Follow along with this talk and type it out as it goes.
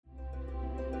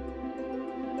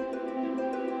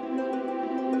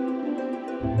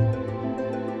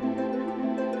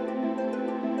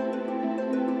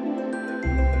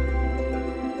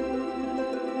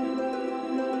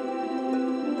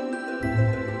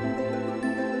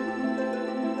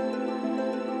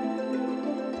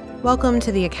Welcome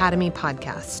to the Academy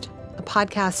Podcast, a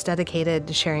podcast dedicated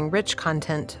to sharing rich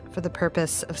content for the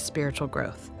purpose of spiritual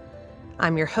growth.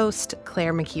 I'm your host,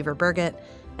 Claire McKeever Burgett,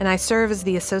 and I serve as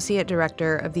the Associate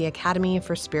Director of the Academy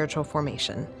for Spiritual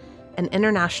Formation, an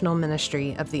international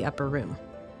ministry of the Upper Room.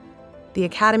 The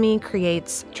Academy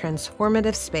creates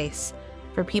transformative space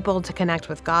for people to connect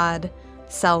with God,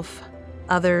 self,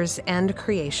 others, and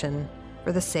creation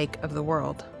for the sake of the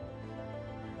world.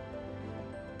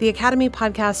 The Academy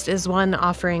Podcast is one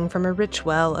offering from a rich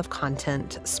well of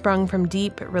content sprung from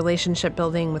deep relationship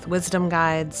building with wisdom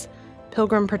guides,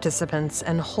 pilgrim participants,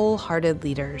 and wholehearted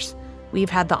leaders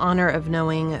we've had the honor of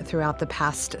knowing throughout the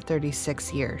past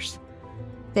 36 years.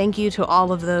 Thank you to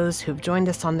all of those who've joined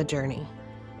us on the journey.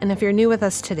 And if you're new with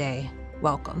us today,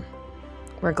 welcome.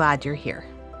 We're glad you're here.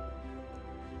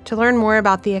 To learn more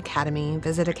about the Academy,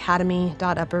 visit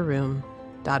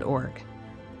academy.upperroom.org.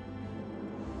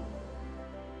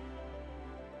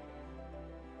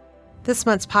 This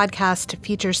month's podcast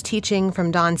features teaching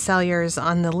from Don Salyers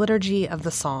on the Liturgy of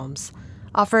the Psalms,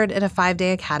 offered at a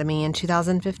 5-day academy in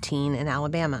 2015 in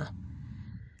Alabama.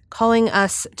 Calling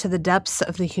us to the depths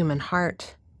of the human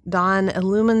heart, Don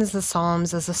illumines the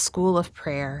Psalms as a school of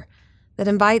prayer that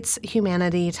invites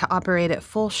humanity to operate at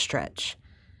full stretch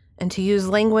and to use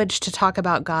language to talk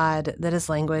about God that is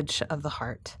language of the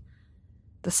heart.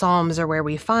 The Psalms are where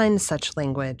we find such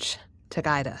language to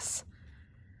guide us.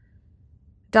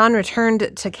 Don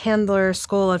returned to Candler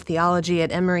School of Theology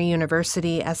at Emory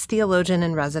University as theologian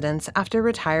in residence after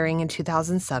retiring in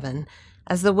 2007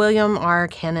 as the William R.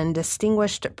 Cannon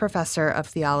Distinguished Professor of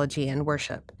Theology and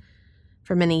Worship.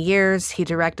 For many years, he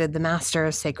directed the Master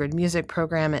of Sacred Music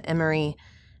program at Emory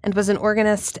and was an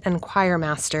organist and choir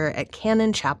master at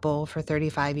Cannon Chapel for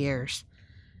 35 years.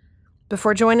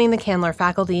 Before joining the Candler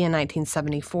faculty in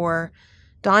 1974,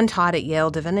 Don taught at Yale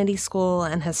Divinity School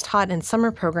and has taught in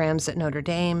summer programs at Notre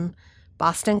Dame,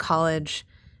 Boston College,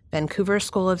 Vancouver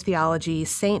School of Theology,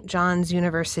 St. John's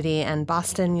University, and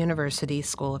Boston University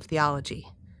School of Theology.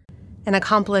 An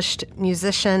accomplished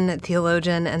musician,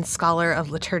 theologian, and scholar of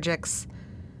liturgics,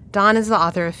 Don is the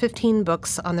author of 15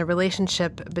 books on the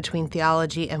relationship between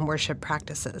theology and worship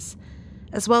practices,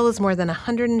 as well as more than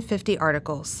 150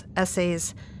 articles,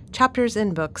 essays, chapters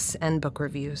in books, and book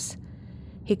reviews.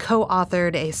 He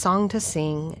co-authored A Song to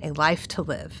Sing, A Life to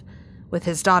Live, with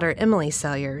his daughter Emily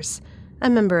Salyers,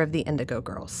 a member of the Indigo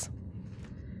Girls.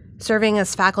 Serving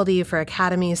as faculty for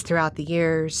academies throughout the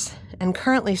years, and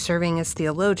currently serving as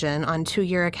theologian on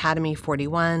 2-year Academy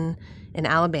 41 in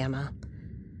Alabama,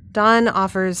 Don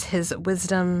offers his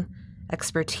wisdom,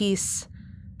 expertise,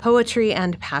 poetry,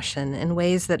 and passion in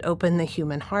ways that open the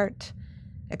human heart,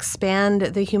 expand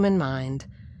the human mind,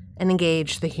 and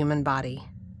engage the human body.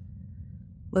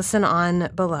 Listen on,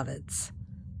 beloveds,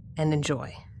 and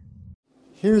enjoy.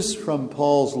 Here's from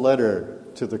Paul's letter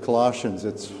to the Colossians.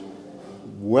 It's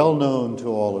well known to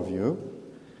all of you,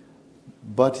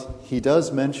 but he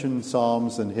does mention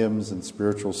psalms and hymns and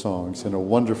spiritual songs in a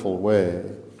wonderful way.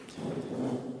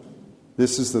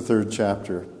 This is the 3rd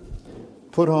chapter.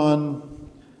 Put on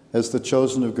as the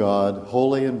chosen of God,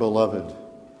 holy and beloved,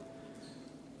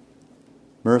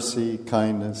 mercy,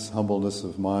 kindness, humbleness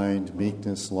of mind,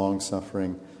 meekness,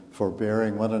 long-suffering,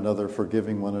 forbearing one another,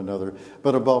 forgiving one another.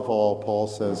 But above all, Paul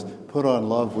says, put on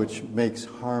love which makes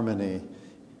harmony.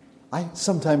 I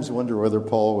sometimes wonder whether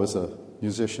Paul was a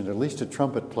musician, at least a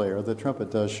trumpet player. The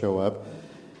trumpet does show up.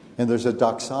 And there's a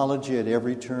doxology at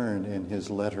every turn in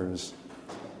his letters.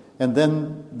 And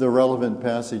then the relevant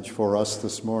passage for us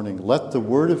this morning. Let the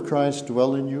word of Christ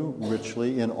dwell in you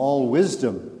richly in all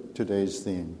wisdom, today's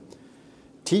theme.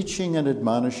 Teaching and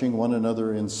admonishing one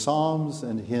another in psalms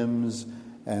and hymns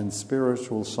and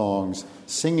spiritual songs,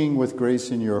 singing with grace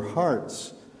in your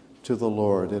hearts to the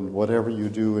Lord. And whatever you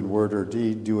do in word or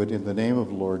deed, do it in the name of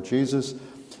the Lord Jesus,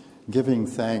 giving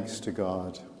thanks to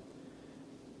God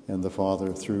and the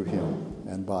Father through him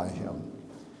and by him.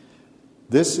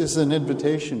 This is an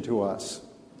invitation to us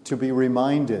to be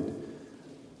reminded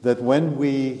that when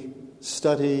we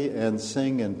study and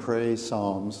sing and pray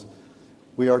psalms,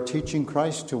 we are teaching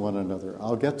Christ to one another.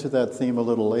 I'll get to that theme a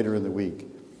little later in the week.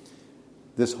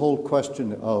 This whole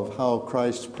question of how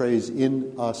Christ prays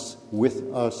in us, with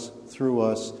us, through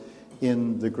us,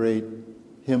 in the great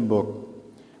hymn book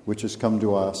which has come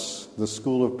to us, the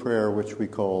school of prayer which we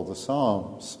call the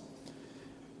Psalms.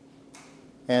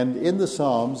 And in the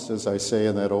Psalms, as I say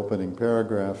in that opening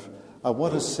paragraph, I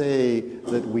want to say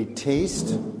that we taste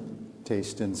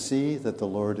and see that the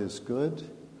Lord is good.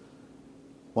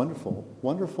 Wonderful.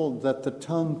 Wonderful that the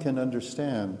tongue can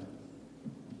understand.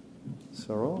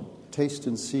 So, taste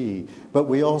and see. But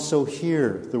we also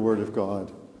hear the Word of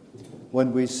God.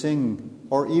 when we sing,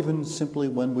 or even simply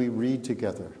when we read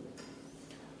together.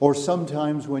 Or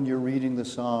sometimes when you're reading the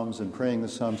Psalms and praying the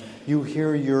Psalms, you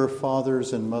hear your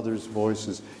father's and mother's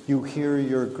voices. You hear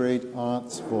your great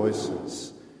aunt's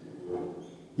voices.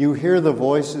 You hear the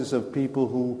voices of people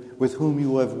with whom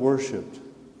you have worshipped,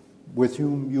 with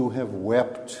whom you have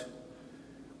wept,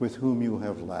 with whom you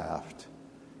have laughed.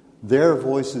 Their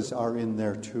voices are in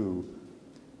there too.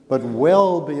 But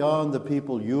well beyond the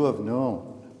people you have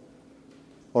known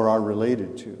or are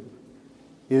related to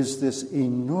is this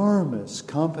enormous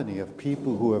company of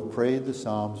people who have prayed the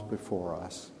Psalms before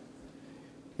us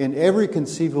in every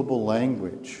conceivable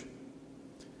language.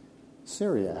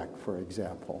 Syriac, for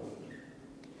example.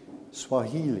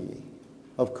 Swahili,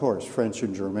 of course, French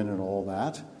and German and all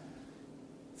that.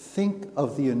 Think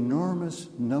of the enormous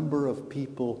number of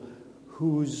people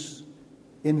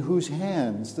in whose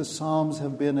hands the Psalms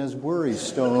have been as worry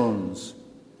stones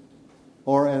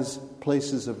or as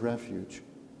places of refuge.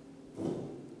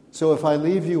 So if I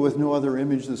leave you with no other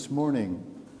image this morning,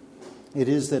 it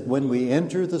is that when we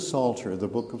enter the Psalter, the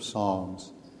book of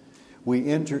Psalms, we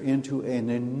enter into an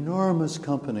enormous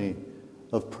company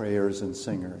of prayers and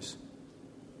singers.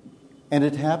 And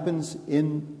it happens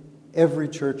in every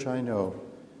church I know,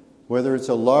 whether it's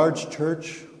a large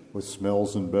church with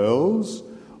smells and bells,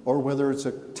 or whether it's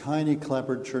a tiny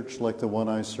clapboard church like the one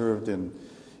I served in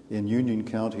Union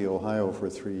County, Ohio for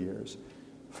 3 years.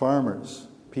 Farmers,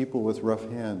 people with rough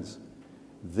hands,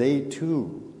 they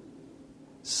too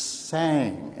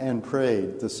sang and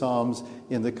prayed the Psalms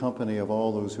in the company of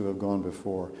all those who have gone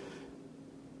before.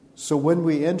 So when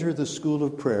we enter the school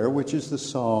of prayer, which is the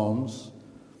Psalms,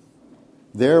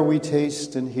 there we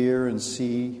taste and hear and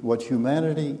see what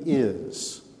humanity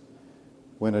is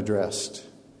when addressed.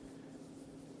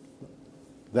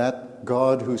 That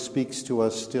God who speaks to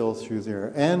us still through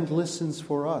there and listens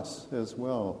for us as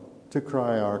well to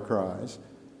cry our cries,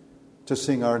 to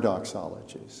sing our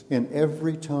doxologies in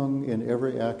every tongue, in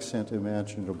every accent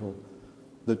imaginable,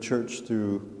 the church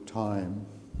through time.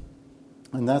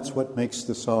 And that's what makes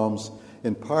the Psalms,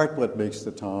 in part what makes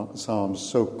the Psalms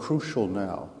so crucial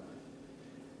now.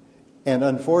 And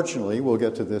unfortunately, we'll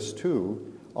get to this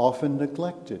too, often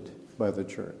neglected by the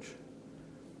church,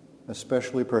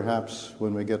 especially perhaps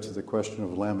when we get to the question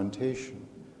of lamentation.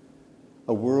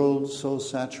 A world so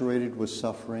saturated with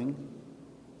suffering,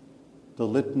 the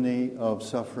litany of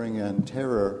suffering and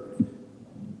terror,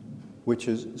 which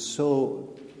is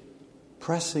so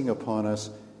pressing upon us,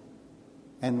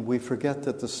 and we forget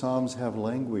that the Psalms have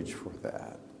language for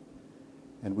that.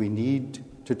 And we need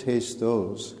to taste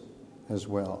those as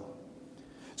well.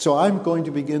 So I'm going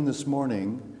to begin this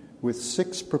morning with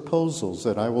 6 proposals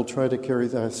that I will try to carry.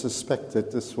 I suspect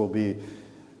that this will be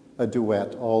a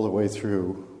duet all the way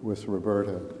through with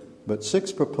Roberta. But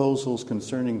 6 proposals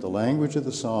concerning the language of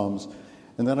the Psalms,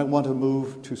 and then I want to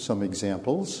move to some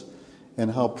examples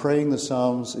and how praying the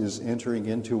Psalms is entering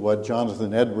into what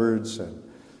Jonathan Edwards and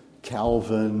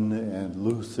Calvin and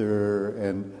Luther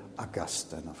and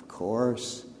Augustine, of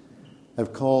course,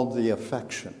 have called the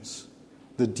affections,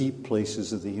 the deep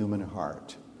places of the human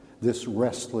heart. This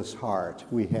restless heart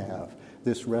we have,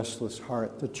 this restless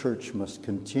heart the church must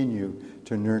continue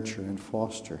to nurture and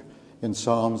foster in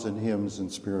psalms and hymns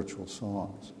and spiritual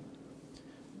songs.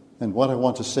 And what I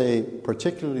want to say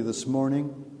particularly this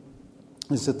morning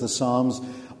is that the Psalms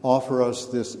offer us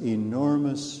this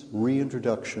enormous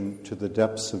reintroduction to the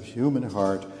depths of human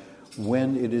heart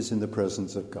when it is in the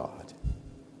presence of God.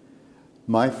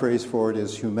 My phrase for it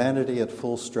is humanity at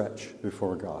full stretch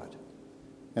before God.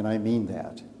 And I mean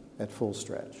that, at full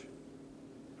stretch.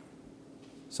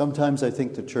 Sometimes I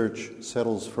think the church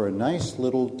settles for a nice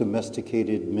little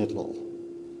domesticated middle.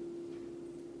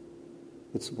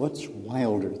 It's what's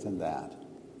wilder than that.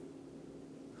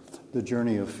 The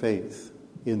journey of faith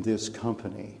in this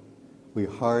company we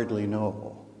hardly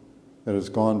know that has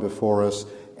gone before us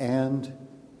and,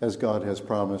 as God has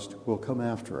promised, will come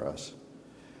after us.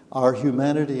 Our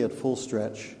humanity at full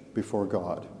stretch before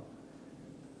God.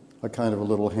 A kind of a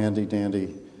little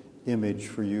handy-dandy image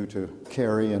for you to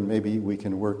carry and maybe we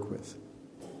can work with.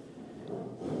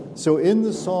 So in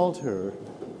the Psalter,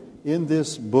 in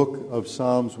this book of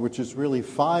Psalms, which is really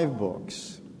 5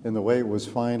 books in the way it was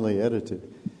finally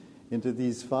edited, into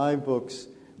these 5 books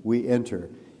we enter.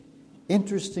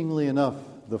 Interestingly enough,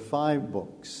 the 5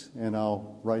 books, and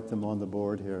I'll write them on the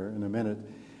board here in a minute,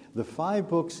 the 5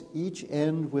 books each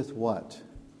end with what?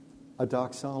 A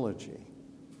doxology.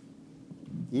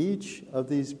 Each of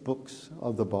these books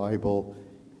of the Bible,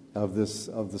 of the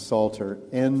Psalter,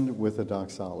 end with a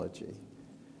doxology.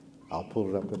 I'll pull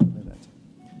it up in a minute.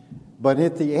 But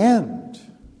at the end,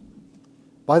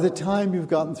 By the time you've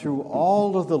gotten through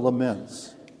all of the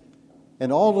laments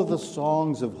and all of the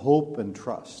songs of hope and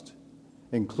trust,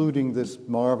 including this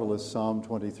marvelous Psalm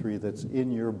 23 that's in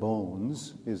your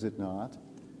bones, is it not?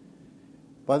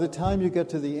 By the time you get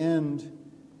to the end,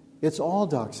 it's all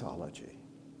doxology.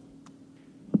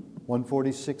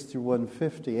 146 through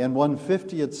 150. And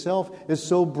 150 itself is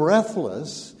so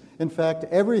breathless. In fact,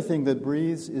 everything that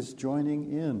breathes is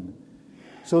joining in.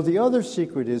 So the other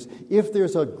secret is, if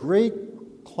there's a great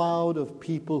cloud of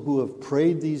people who have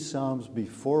prayed these psalms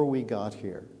before we got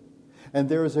here, and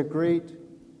there is a great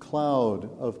cloud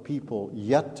of people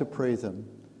yet to pray them,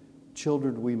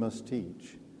 children we must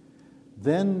teach,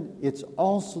 then it's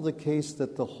also the case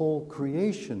that the whole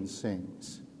creation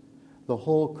sings. The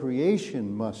whole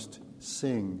creation must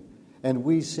sing, and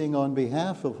we sing on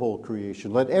behalf of whole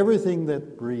creation. Let everything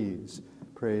that breathes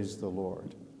praise the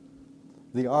Lord.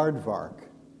 The aardvark,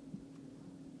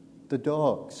 the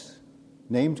dogs,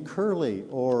 named Curly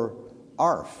or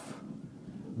Arf,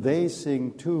 they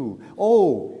sing too.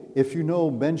 Oh, if you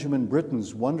know Benjamin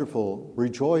Britten's wonderful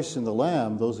Rejoice in the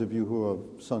Lamb, those of you who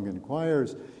have sung in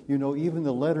choirs, you know even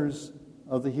the letters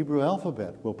of the Hebrew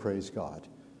alphabet will praise God.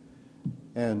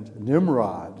 And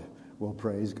Nimrod will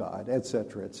praise God,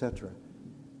 etc., etc.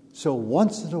 So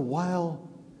once in a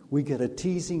while, we get a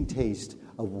teasing taste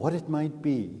of what it might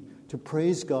be to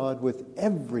praise God with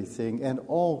everything and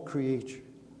all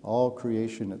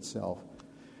creation itself.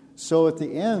 So at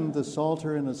the end, the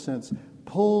Psalter, in a sense,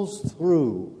 pulls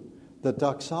through the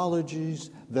doxologies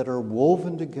that are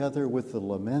woven together with the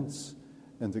laments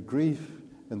and the grief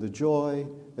and the joy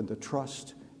and the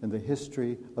trust and the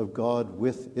history of God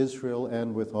with Israel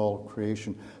and with all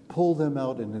creation. Pull them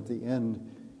out, and at the end,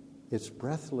 it's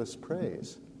breathless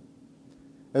praise.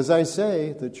 As I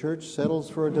say, the church settles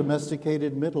for a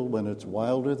domesticated middle when it's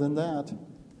wilder than that.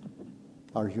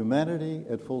 Our humanity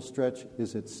at full stretch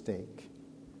is at stake,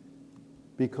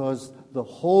 because the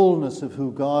wholeness of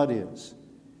who God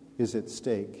is at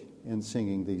stake in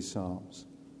singing these psalms.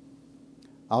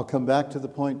 I'll come back to the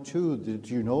point, too. Did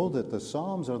you know that the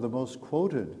Psalms are the most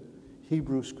quoted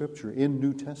Hebrew scripture in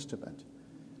New Testament?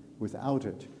 Without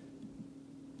it.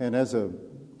 And as a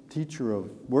teacher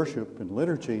of worship and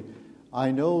liturgy,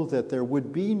 I know that there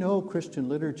would be no Christian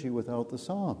liturgy without the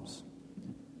Psalms.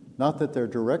 Not that they're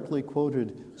directly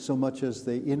quoted so much as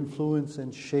they influence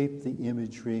and shape the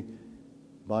imagery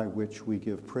by which we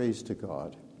give praise to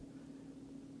God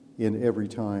in every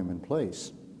time and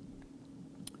place.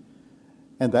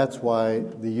 And that's why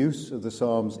the use of the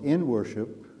Psalms in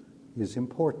worship is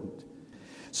important.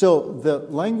 So the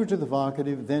language of the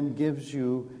vocative then gives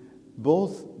you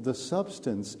both the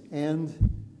substance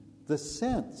and the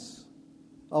sense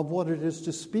of what it is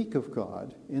to speak of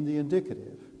God in the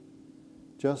indicative,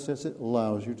 just as it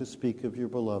allows you to speak of your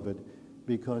beloved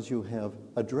because you have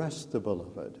addressed the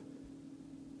beloved.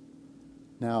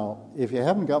 Now, if you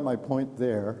haven't got my point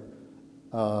there,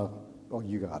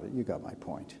 you got it. You got my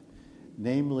point.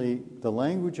 Namely, the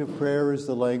language of prayer is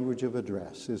the language of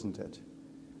address, isn't it?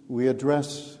 We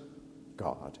address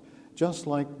God, just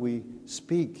like we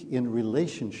speak in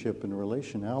relationship and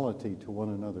relationality to one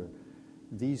another,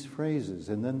 these phrases.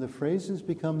 And then the phrases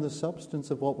become the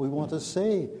substance of what we want to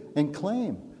say and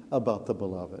claim about the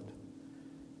beloved.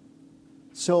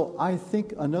 So I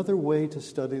think another way to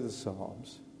study the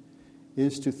Psalms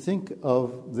is to think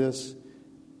of this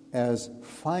as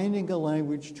finding a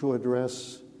language to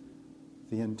address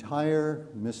the entire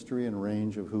mystery and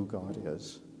range of who God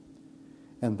is.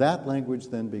 And that language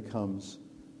then becomes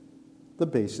the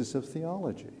basis of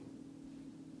theology.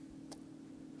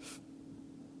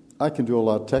 I can do a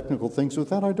lot of technical things with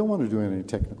that. I don't want to do any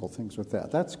technical things with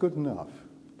that. That's good enough.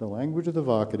 The language of the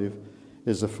vocative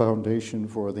is a foundation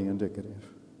for the indicative,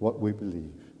 what we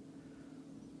believe.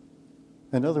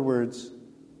 In other words,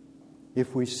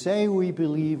 if we say we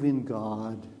believe in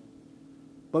God,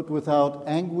 but without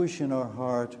anguish in our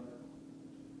heart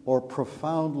or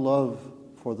profound love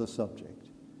for the subject,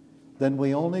 then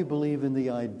we only believe in the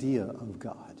idea of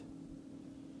God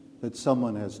that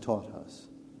someone has taught us.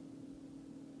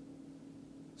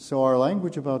 So our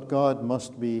language about God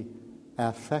must be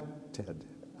affective.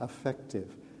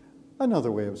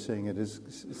 Another way of saying it is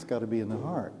it's got to be in the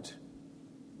heart,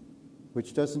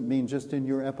 which doesn't mean just in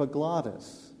your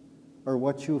epiglottis or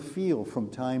what you feel from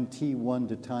time T1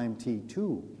 to time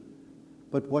T2,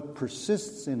 but what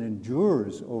persists and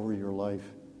endures over your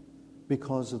life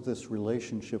because of this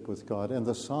relationship with God. And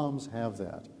the Psalms have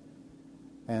that.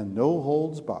 And no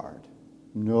holds barred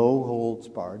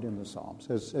in the Psalms,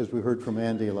 as we heard from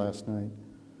Andy last night.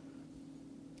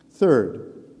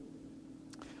 Third,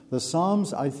 The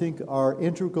Psalms, I think, are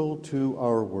integral to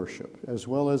our worship, as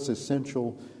well as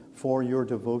essential for your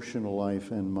devotional life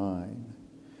and mine.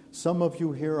 Some of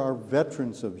you here are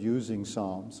veterans of using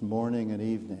Psalms morning and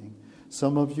evening.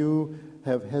 Some of you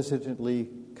have hesitantly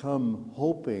come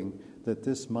hoping that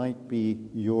this might be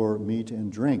your meat and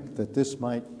drink, that this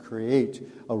might create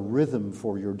a rhythm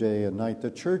for your day and night. The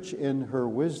church, in her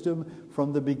wisdom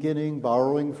from the beginning,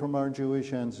 borrowing from our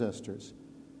Jewish ancestors,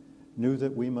 knew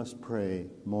that we must pray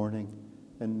morning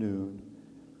and noon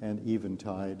and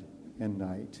eventide and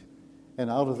night. And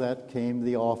out of that came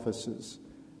the offices,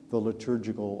 the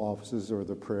liturgical offices or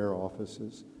the prayer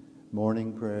offices.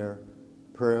 Morning prayer,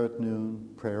 prayer at noon,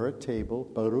 prayer at table.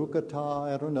 Baruch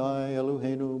atah Adonai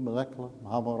Eloheinu melech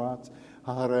hamorat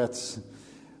haaretz.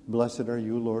 Blessed are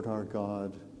you, Lord our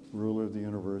God, ruler of the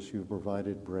universe. You've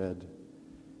provided bread.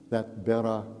 That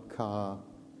berakah,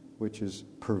 which is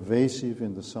pervasive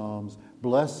in the Psalms.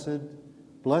 Bless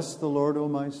the Lord, O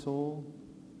my soul.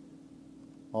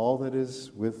 All that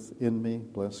is within me,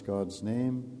 bless God's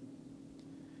name.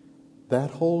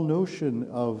 That whole notion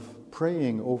of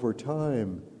praying over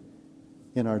time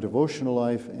in our devotional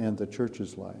life and the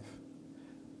church's life.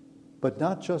 But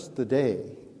not just the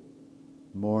day,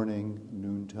 morning,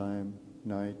 noontime,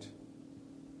 night,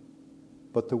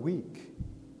 but the week.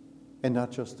 And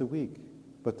not just the week,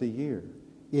 but the year.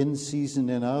 In season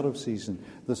and out of season.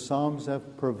 The Psalms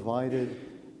have provided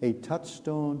a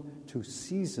touchstone to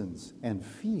seasons and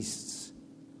feasts,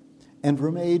 and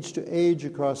from age to age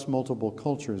across multiple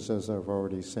cultures, as I've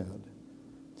already said.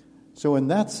 So in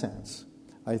that sense,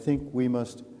 I think we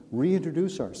must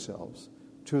reintroduce ourselves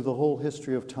to the whole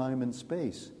history of time and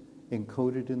space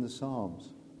encoded in the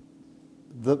Psalms.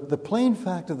 The plain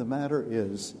fact of the matter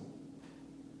is,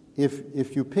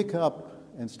 if you pick up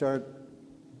and start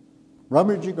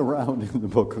rummaging around in the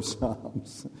book of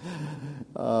Psalms,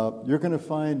 you're going to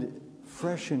find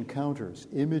fresh encounters,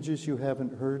 images you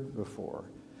haven't heard before,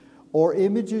 or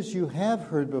images you have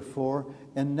heard before,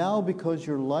 and now because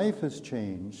your life has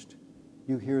changed,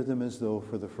 you hear them as though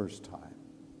for the first time.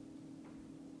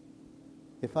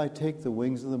 If I take the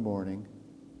wings of the morning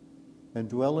and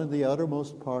dwell in the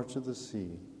uttermost parts of the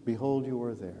sea, behold, you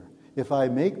are there. If I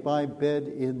make my bed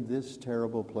in this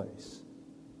terrible place,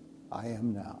 I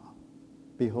am now.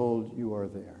 Behold, you are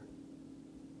there.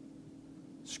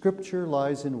 Scripture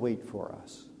lies in wait for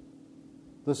us.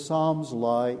 The Psalms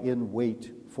lie in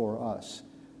wait for us.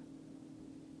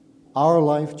 Our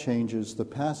life changes, the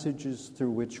passages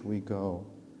through which we go.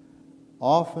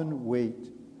 Often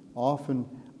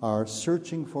are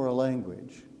searching for a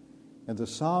language. And the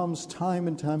Psalms, time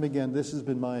and time again, this has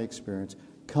been my experience,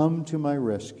 come to my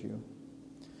rescue.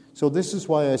 So this is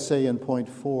why I say in point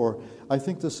 4, I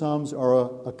think the Psalms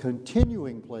are a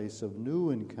continuing place of new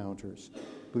encounters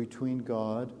between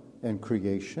God and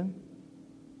creation,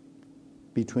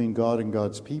 between God and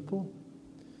God's people,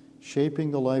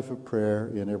 shaping the life of prayer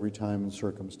in every time and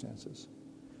circumstances.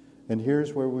 And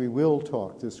here's where we will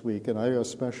talk this week, and I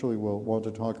especially will want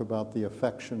to talk about the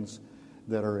affections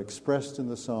that are expressed in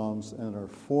the Psalms and are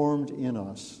formed in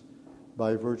us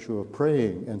by virtue of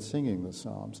praying and singing the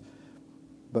Psalms.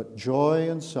 But joy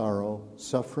and sorrow,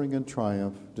 suffering and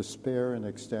triumph, despair and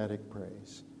ecstatic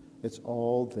praise. It's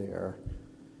all there,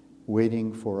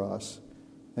 waiting for us,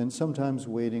 and sometimes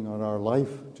waiting on our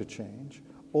life to change,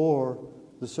 or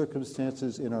the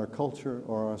circumstances in our culture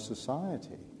or our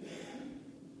society.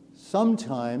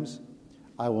 Sometimes,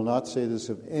 I will not say this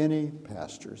of any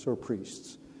pastors or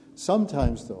priests,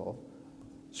 sometimes, though,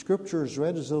 Scripture is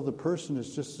read as though the person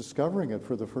is just discovering it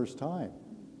for the first time.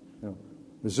 You know,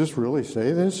 does this really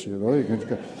say this? You know,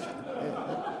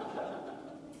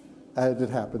 and it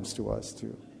happens to us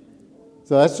too.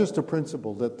 So that's just a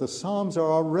principle that the Psalms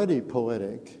are already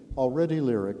poetic, already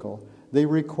lyrical. They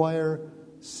require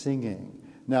singing.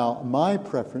 Now, my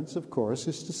preference, of course,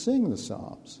 is to sing the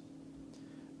Psalms.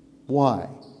 Why?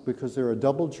 Because they're a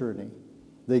double journey.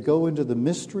 They go into the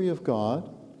mystery of God,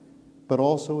 but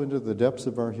also into the depths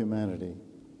of our humanity.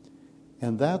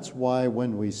 And that's why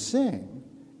when we sing,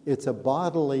 it's a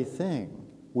bodily thing.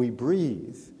 We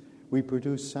breathe. We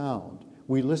produce sound.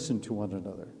 We listen to one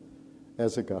another.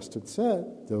 As Augustine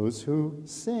said, those who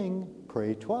sing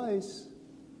pray twice.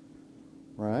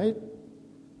 Right?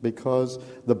 Because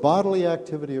the bodily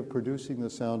activity of producing the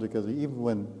sound together, even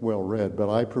when well read, but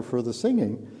I prefer the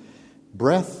singing,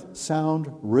 breath, sound,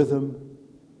 rhythm,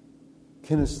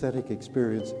 kinesthetic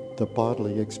experience, the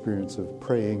bodily experience of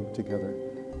praying together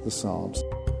the Psalms.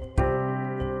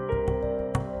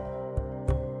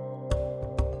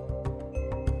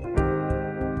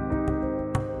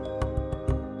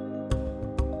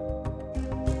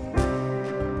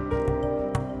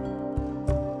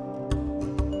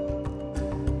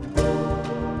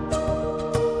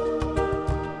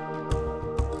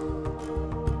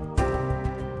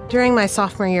 During my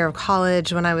sophomore year of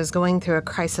college, when I was going through a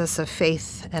crisis of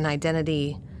faith and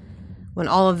identity, when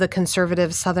all of the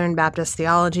conservative Southern Baptist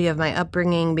theology of my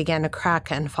upbringing began to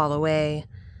crack and fall away,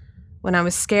 when I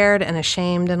was scared and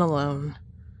ashamed and alone,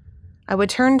 I would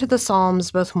turn to the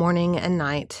Psalms both morning and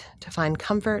night to find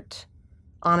comfort,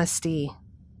 honesty,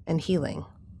 and healing.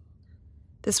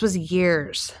 This was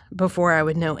years before I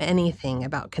would know anything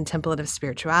about contemplative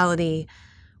spirituality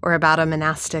or about a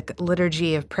monastic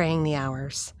liturgy of praying the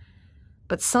hours.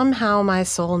 But somehow my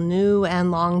soul knew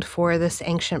and longed for this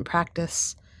ancient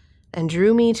practice and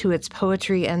drew me to its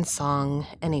poetry and song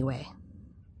anyway.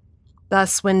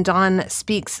 Thus, when Don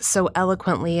speaks so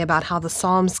eloquently about how the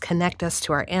Psalms connect us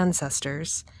to our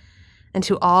ancestors and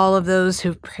to all of those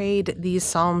who've prayed these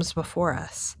Psalms before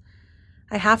us,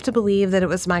 I have to believe that it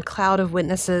was my cloud of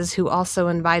witnesses who also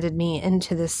invited me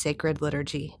into this sacred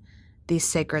liturgy, these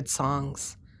sacred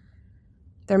songs.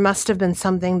 There must have been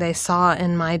something they saw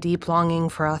in my deep longing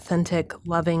for authentic,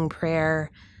 loving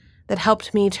prayer that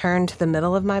helped me turn to the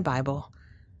middle of my Bible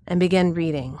and begin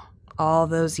reading all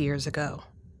those years ago.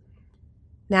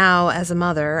 Now, as a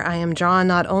mother, I am drawn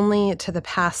not only to the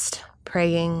past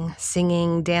praying,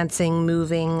 singing, dancing,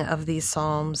 moving of these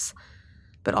psalms,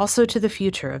 but also to the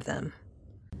future of them.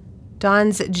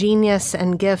 Don's genius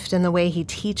and gift in the way he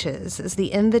teaches is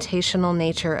the invitational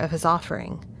nature of his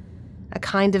offering, a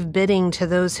kind of bidding to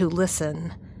those who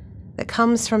listen that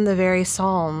comes from the very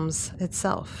Psalms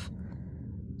itself.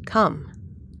 Come,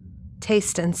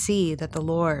 taste and see that the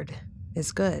Lord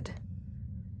is good.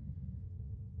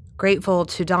 Grateful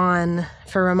to Don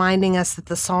for reminding us that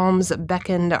the Psalms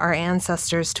beckoned our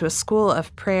ancestors to a school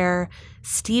of prayer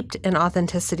steeped in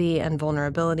authenticity and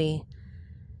vulnerability,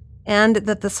 and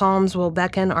that the Psalms will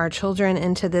beckon our children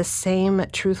into this same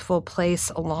truthful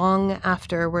place long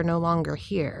after we're no longer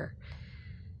here.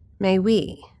 May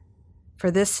we,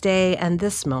 for this day and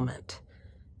this moment,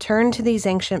 turn to these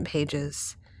ancient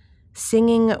pages,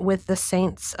 singing with the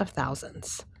saints of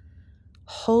thousands,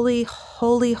 Holy,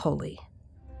 holy, holy,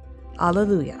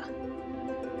 Alleluia,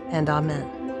 and Amen.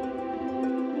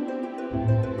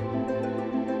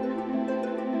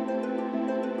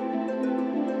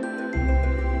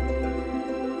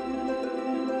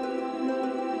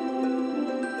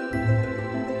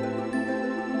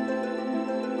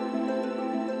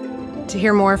 To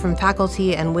hear more from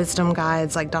faculty and wisdom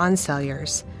guides like Don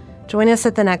Salyers, join us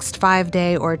at the next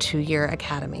 5-day or 2-year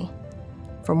academy.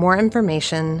 For more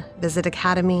information, visit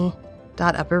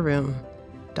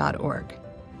academy.upperroom.org.